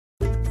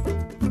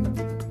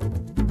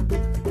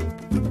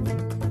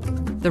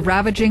The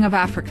ravaging of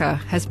Africa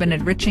has been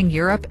enriching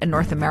Europe and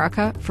North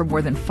America for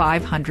more than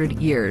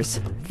 500 years.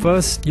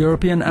 First,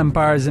 European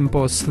empires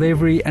imposed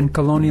slavery and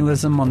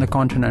colonialism on the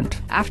continent.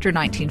 After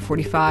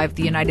 1945,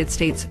 the United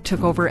States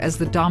took over as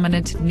the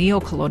dominant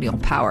neo-colonial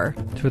power.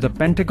 Through the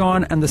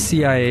Pentagon and the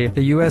CIA,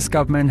 the U.S.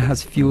 government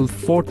has fueled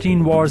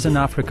 14 wars in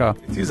Africa.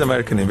 It is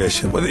American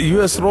invasion, but the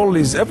U.S. role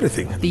is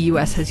everything. The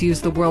U.S. has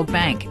used the World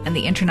Bank and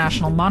the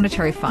International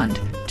Monetary Fund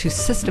to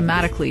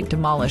systematically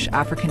demolish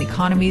African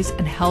economies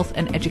and health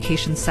and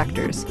education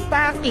sectors.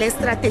 Par les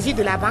stratégies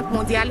de la Banque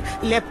mondiale,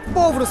 les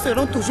pauvres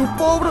seront toujours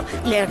pauvres,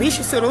 les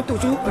riches seront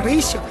toujours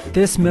riches.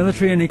 This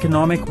military and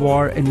economic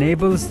war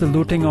enables the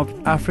looting of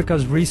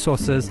Africa's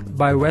resources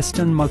by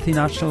Western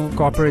multinational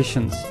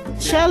corporations.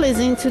 Shell is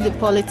into the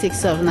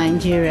politics of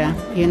Nigeria,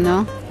 you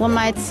know. One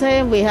might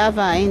say we have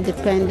our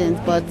independence,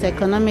 but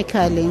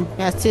economically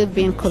we are still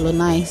being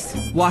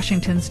colonized.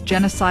 Washington's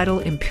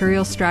genocidal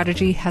imperial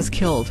strategy has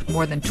killed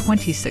more than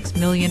 26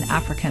 million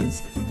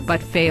Africans,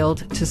 but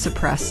failed to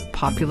suppress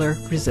popular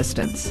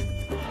resistance.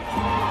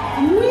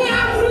 We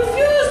have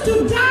refused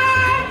to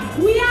die.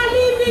 We are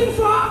living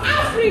for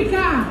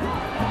Africa.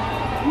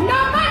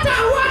 No matter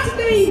what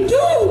they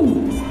do,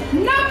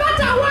 no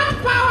matter what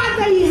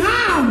power they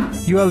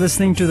have. You are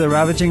listening to The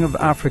Ravaging of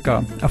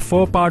Africa, a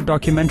 4-part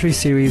documentary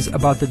series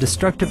about the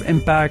destructive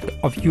impact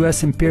of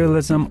U.S.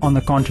 imperialism on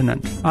the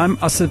continent. I'm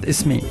Asad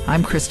Ismi.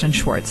 I'm Kristen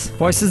Schwartz.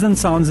 Voices and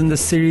sounds in this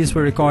series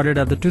were recorded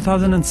at the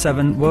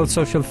 2007 World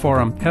Social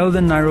Forum, held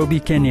in Nairobi,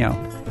 Kenya.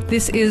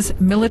 This is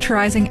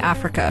Militarizing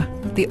Africa,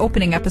 the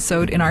opening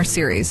episode in our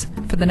series.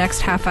 For the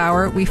next half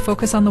hour, we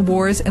focus on the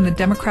wars in the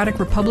Democratic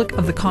Republic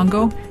of the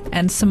Congo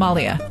and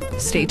Somalia.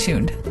 Stay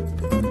tuned.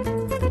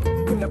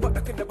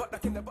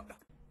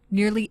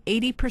 Nearly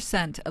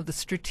 80% of the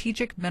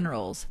strategic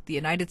minerals the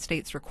United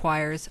States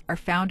requires are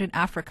found in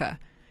Africa,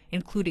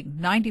 including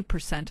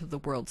 90% of the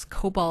world's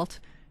cobalt,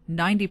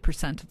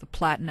 90% of the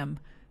platinum,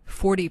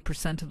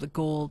 40% of the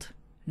gold,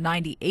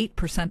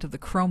 98% of the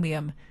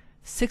chromium,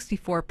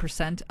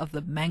 64% of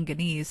the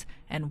manganese,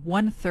 and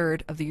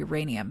 1/3 of the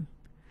uranium.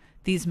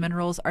 These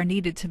minerals are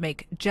needed to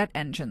make jet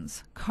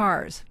engines,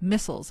 cars,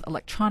 missiles,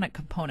 electronic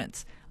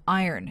components,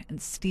 iron,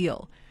 and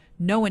steel.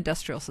 No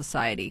industrial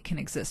society can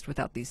exist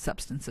without these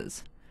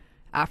substances.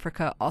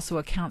 Africa also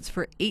accounts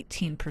for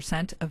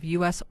 18% of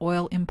U.S.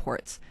 oil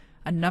imports,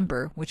 a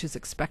number which is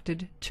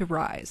expected to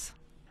rise.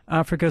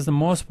 Africa is the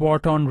most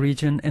war-torn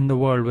region in the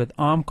world, with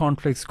armed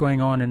conflicts going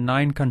on in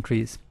 9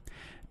 countries.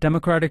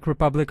 Democratic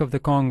Republic of the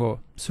Congo,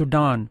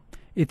 Sudan,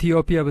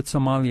 Ethiopia with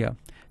Somalia,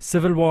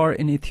 civil war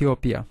in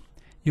Ethiopia,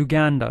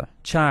 Uganda,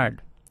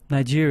 Chad,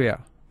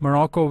 Nigeria,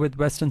 Morocco with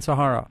Western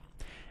Sahara,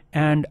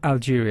 and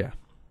Algeria.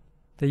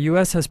 The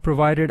U.S. has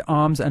provided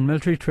arms and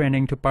military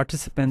training to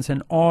participants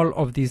in all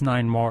of these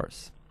 9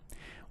 wars.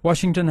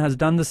 Washington has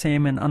done the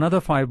same in another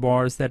 5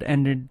 wars that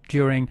ended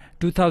during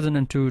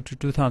 2002 to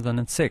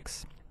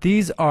 2006.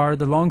 These are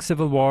the long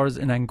civil wars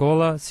in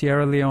Angola,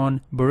 Sierra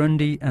Leone,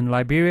 Burundi, and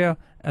Liberia,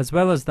 as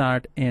well as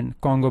that in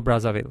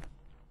Congo-Brazzaville.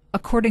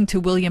 According to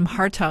William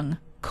Hartung,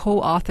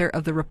 co-author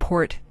of the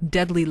report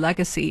Deadly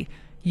Legacy,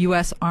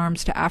 U.S.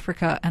 Arms to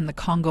Africa and the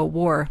Congo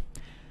War,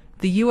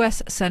 the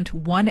U.S.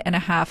 sent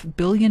 $1.5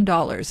 billion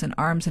in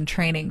arms and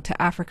training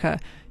to Africa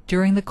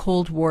during the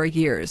Cold War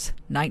years,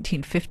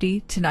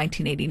 1950 to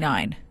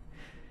 1989.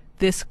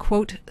 This,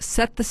 quote,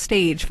 set the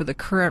stage for the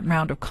current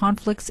round of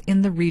conflicts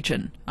in the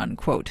region,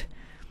 unquote.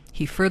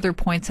 He further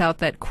points out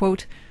that,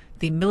 quote,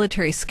 the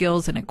military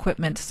skills and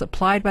equipment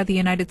supplied by the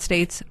United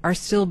States are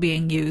still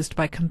being used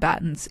by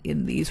combatants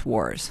in these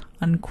wars,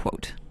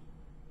 unquote.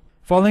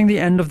 Following the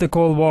end of the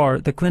Cold War,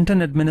 the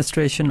Clinton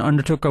administration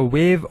undertook a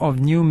wave of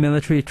new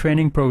military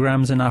training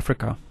programs in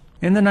Africa.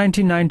 In the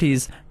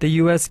 1990s, the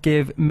U.S.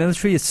 gave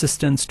military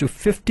assistance to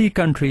 50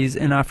 countries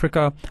in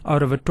Africa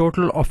out of a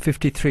total of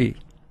 53.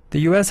 The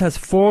U.S. has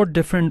 4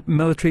 different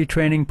military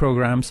training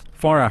programs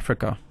for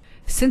Africa.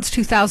 Since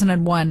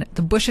 2001,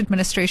 the Bush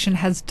administration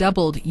has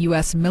doubled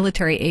U.S.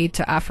 military aid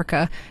to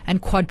Africa and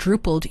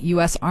quadrupled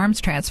U.S. arms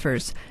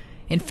transfers.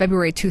 In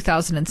February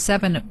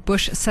 2007,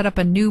 Bush set up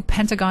a new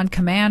Pentagon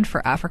command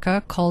for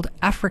Africa called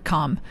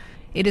AFRICOM.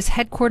 It is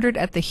headquartered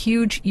at the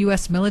huge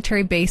U.S.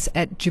 military base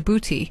at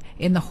Djibouti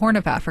in the Horn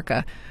of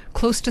Africa,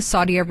 close to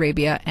Saudi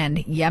Arabia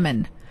and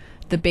Yemen.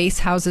 The base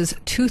houses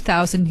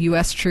 2,000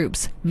 U.S.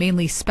 troops,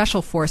 mainly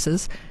special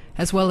forces,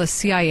 as well as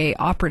CIA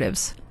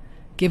operatives.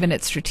 Given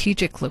its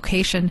strategic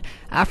location,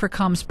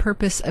 AFRICOM's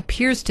purpose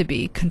appears to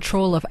be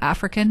control of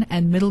African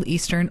and Middle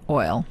Eastern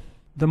oil.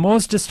 The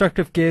most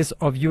destructive case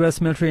of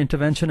U.S. military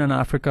intervention in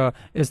Africa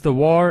is the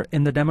war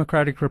in the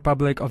Democratic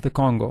Republic of the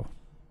Congo,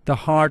 the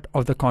heart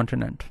of the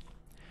continent.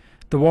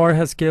 The war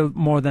has killed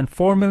more than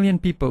 4 million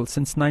people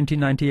since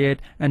 1998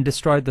 and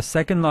destroyed the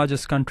second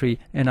largest country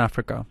in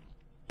Africa.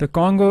 The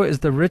Congo is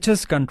the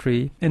richest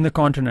country in the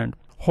continent,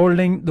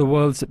 holding the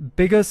world's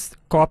biggest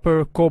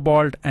copper,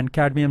 cobalt, and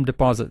cadmium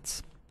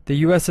deposits. The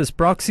U.S.'s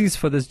proxies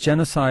for this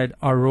genocide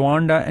are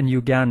Rwanda and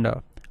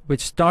Uganda, which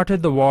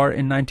started the war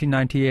in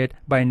 1998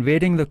 by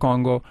invading the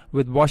Congo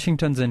with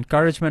Washington's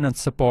encouragement and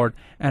support,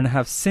 and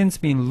have since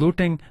been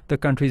looting the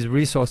country's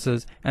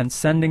resources and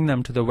sending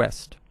them to the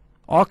West.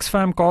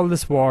 Oxfam called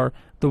this war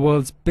the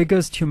world's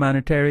biggest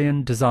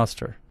humanitarian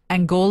disaster.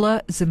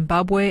 Angola,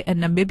 Zimbabwe,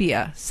 and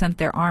Namibia sent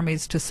their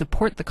armies to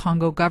support the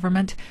Congo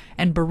government,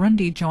 and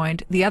Burundi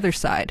joined the other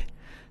side.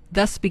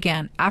 Thus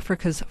began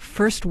Africa's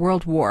First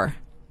World War,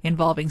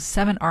 involving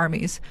 7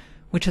 armies,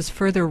 which has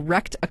further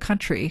wrecked a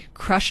country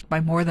crushed by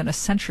more than a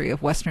century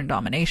of Western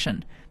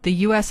domination. The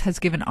U.S. has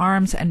given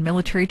arms and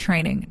military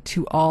training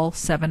to all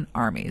 7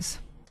 armies.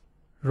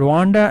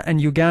 Rwanda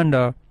and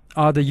Uganda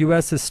are the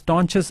U.S.'s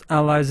staunchest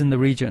allies in the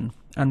region,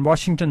 and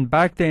Washington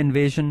backed the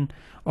invasion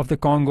of the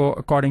Congo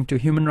according to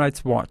Human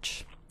Rights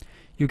Watch.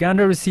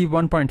 Uganda received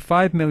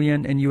 $1.5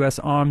 million in U.S.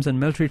 arms and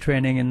military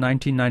training in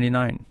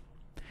 1999.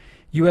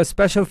 U.S.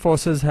 Special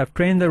Forces have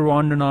trained the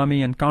Rwandan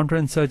army in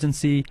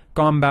counterinsurgency,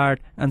 combat,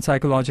 and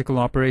psychological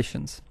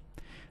operations.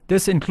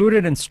 This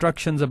included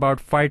instructions about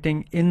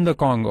fighting in the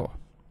Congo.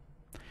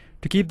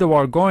 To keep the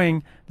war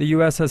going, the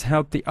U.S. has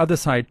helped the other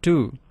side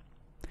too,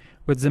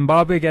 with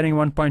Zimbabwe getting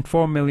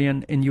 $1.4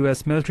 million in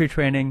U.S. military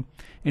training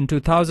in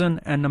 2000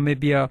 and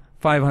Namibia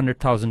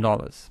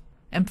 $500,000.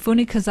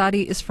 Mfuni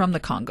Kazadi is from the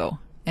Congo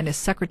and is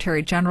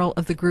Secretary General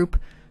of the group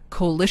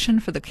Coalition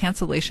for the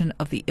Cancellation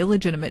of the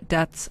Illegitimate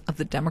Debts of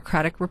the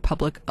Democratic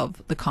Republic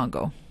of the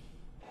Congo.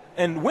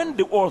 And when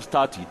the war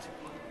started,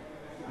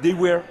 there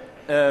were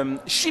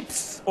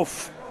ships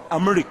of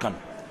American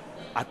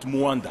at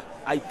Muanda.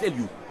 I tell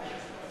you,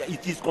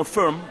 it is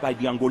confirmed by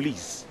the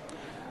Angolese.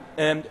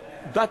 And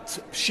that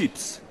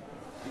ships,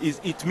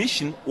 its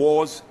mission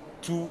was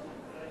to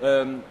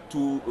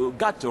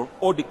gather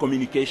all the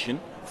communication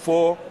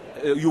for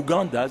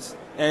Uganda's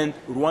and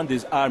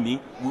Rwanda's army,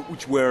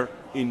 which were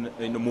in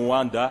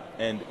Muanda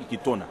and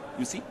Ikitona.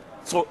 You see?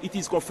 So it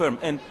is confirmed.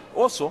 And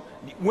also,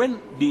 when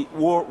the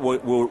war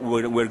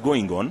were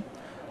going on,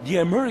 the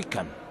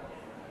Americans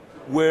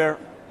were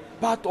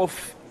part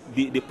of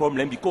the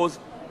problem, because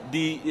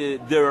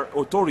their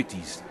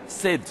authorities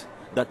said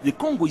that the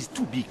Congo is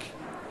too big,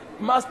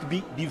 must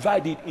be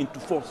divided into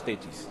 4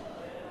 states.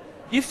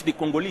 If the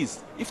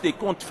Congolese, if they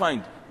can't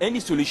find any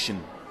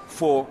solution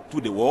to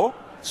the war,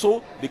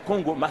 so the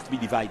Congo must be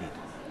divided.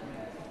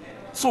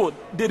 So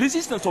the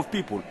resistance of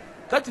people,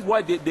 that is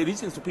why the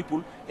resistance of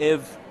people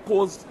have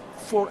caused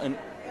 4 and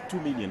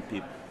 2 million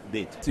people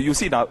dead. So you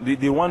see now, the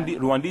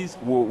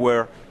Rwandese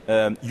were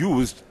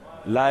used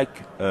like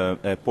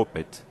a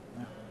puppet.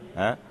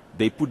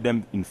 They put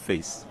them in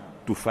face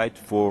to fight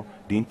for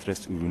the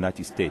interests of the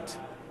United States.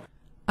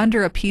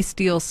 Under a peace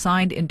deal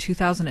signed in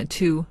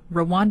 2002,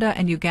 Rwanda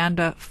and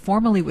Uganda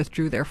formally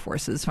withdrew their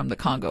forces from the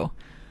Congo.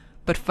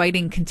 But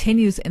fighting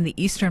continues in the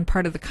eastern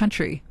part of the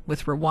country,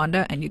 with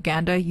Rwanda and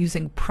Uganda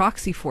using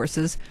proxy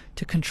forces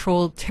to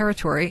control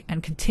territory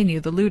and continue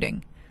the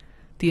looting.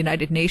 The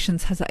United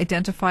Nations has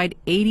identified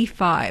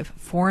 85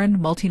 foreign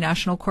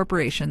multinational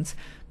corporations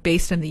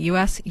based in the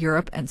US,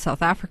 Europe, and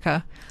South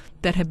Africa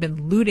that have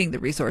been looting the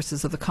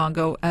resources of the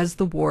Congo as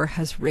the war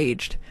has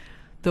raged.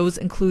 Those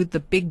include the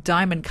big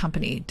diamond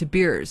company De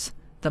Beers,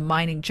 the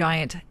mining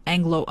giant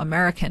Anglo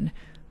American,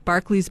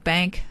 Barclays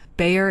Bank,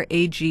 Bayer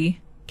AG,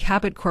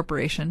 Cabot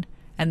Corporation,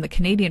 and the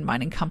Canadian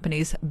mining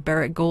companies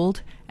Barrick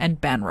Gold and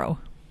Banro.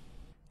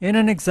 In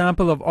an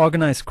example of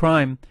organized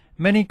crime,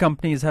 many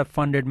companies have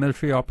funded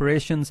military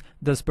operations,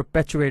 thus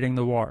perpetuating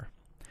the war.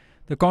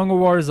 The Congo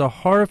War is a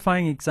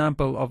horrifying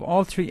example of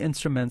all 3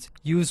 instruments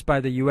used by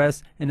the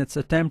U.S. in its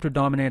attempt to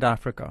dominate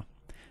Africa: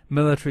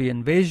 military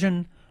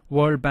invasion,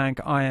 World Bank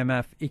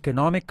IMF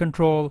economic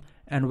control,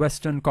 and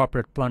Western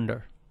corporate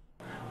plunder.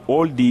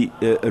 All the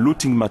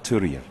looting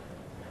material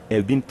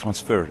have been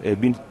transferred,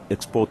 have been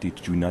exported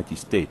to the United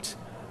States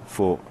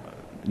for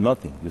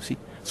nothing, you see.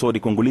 So the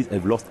Congolese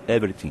have lost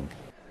everything.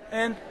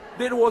 And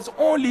there was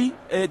only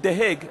The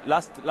Hague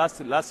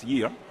last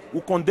year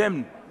who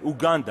condemned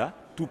Uganda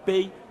to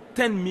pay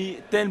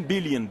 $10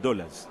 billion.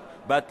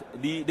 But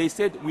they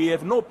said we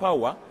have no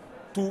power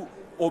to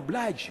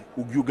oblige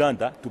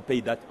Uganda to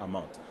pay that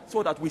amount.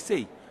 So that we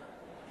say,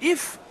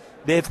 if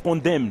they have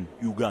condemned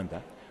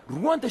Uganda,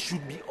 Rwanda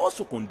should be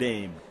also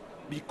condemned,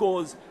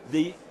 because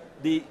they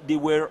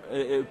were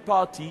a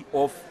party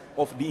of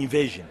the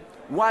invasion.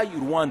 Why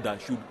Rwanda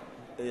should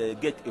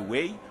get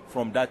away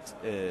from that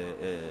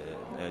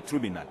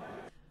tribunal?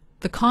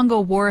 The Congo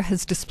War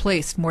has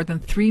displaced more than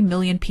 3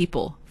 million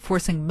people,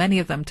 forcing many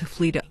of them to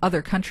flee to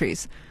other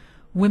countries.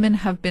 Women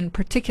have been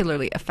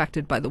particularly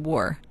affected by the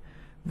war.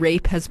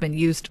 Rape has been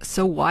used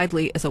so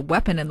widely as a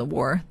weapon in the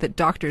war that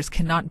doctors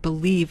cannot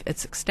believe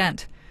its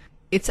extent.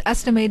 It's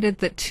estimated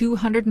that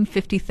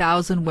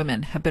 250,000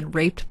 women have been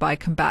raped by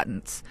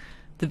combatants,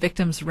 the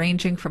victims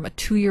ranging from a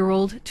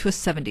 2-year-old to a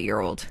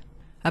 70-year-old.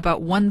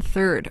 About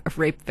 1/3 of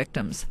rape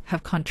victims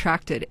have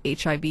contracted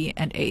HIV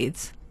and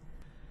AIDS.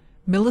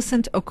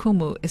 Millicent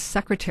Okumu is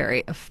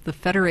secretary of the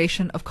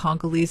Federation of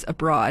Congolese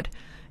Abroad,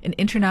 an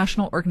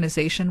international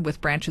organization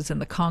with branches in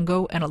the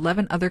Congo and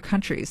 11 other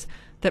countries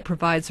that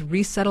provides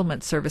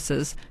resettlement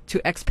services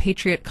to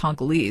expatriate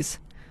Congolese.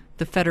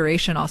 The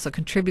Federation also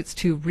contributes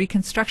to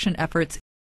reconstruction efforts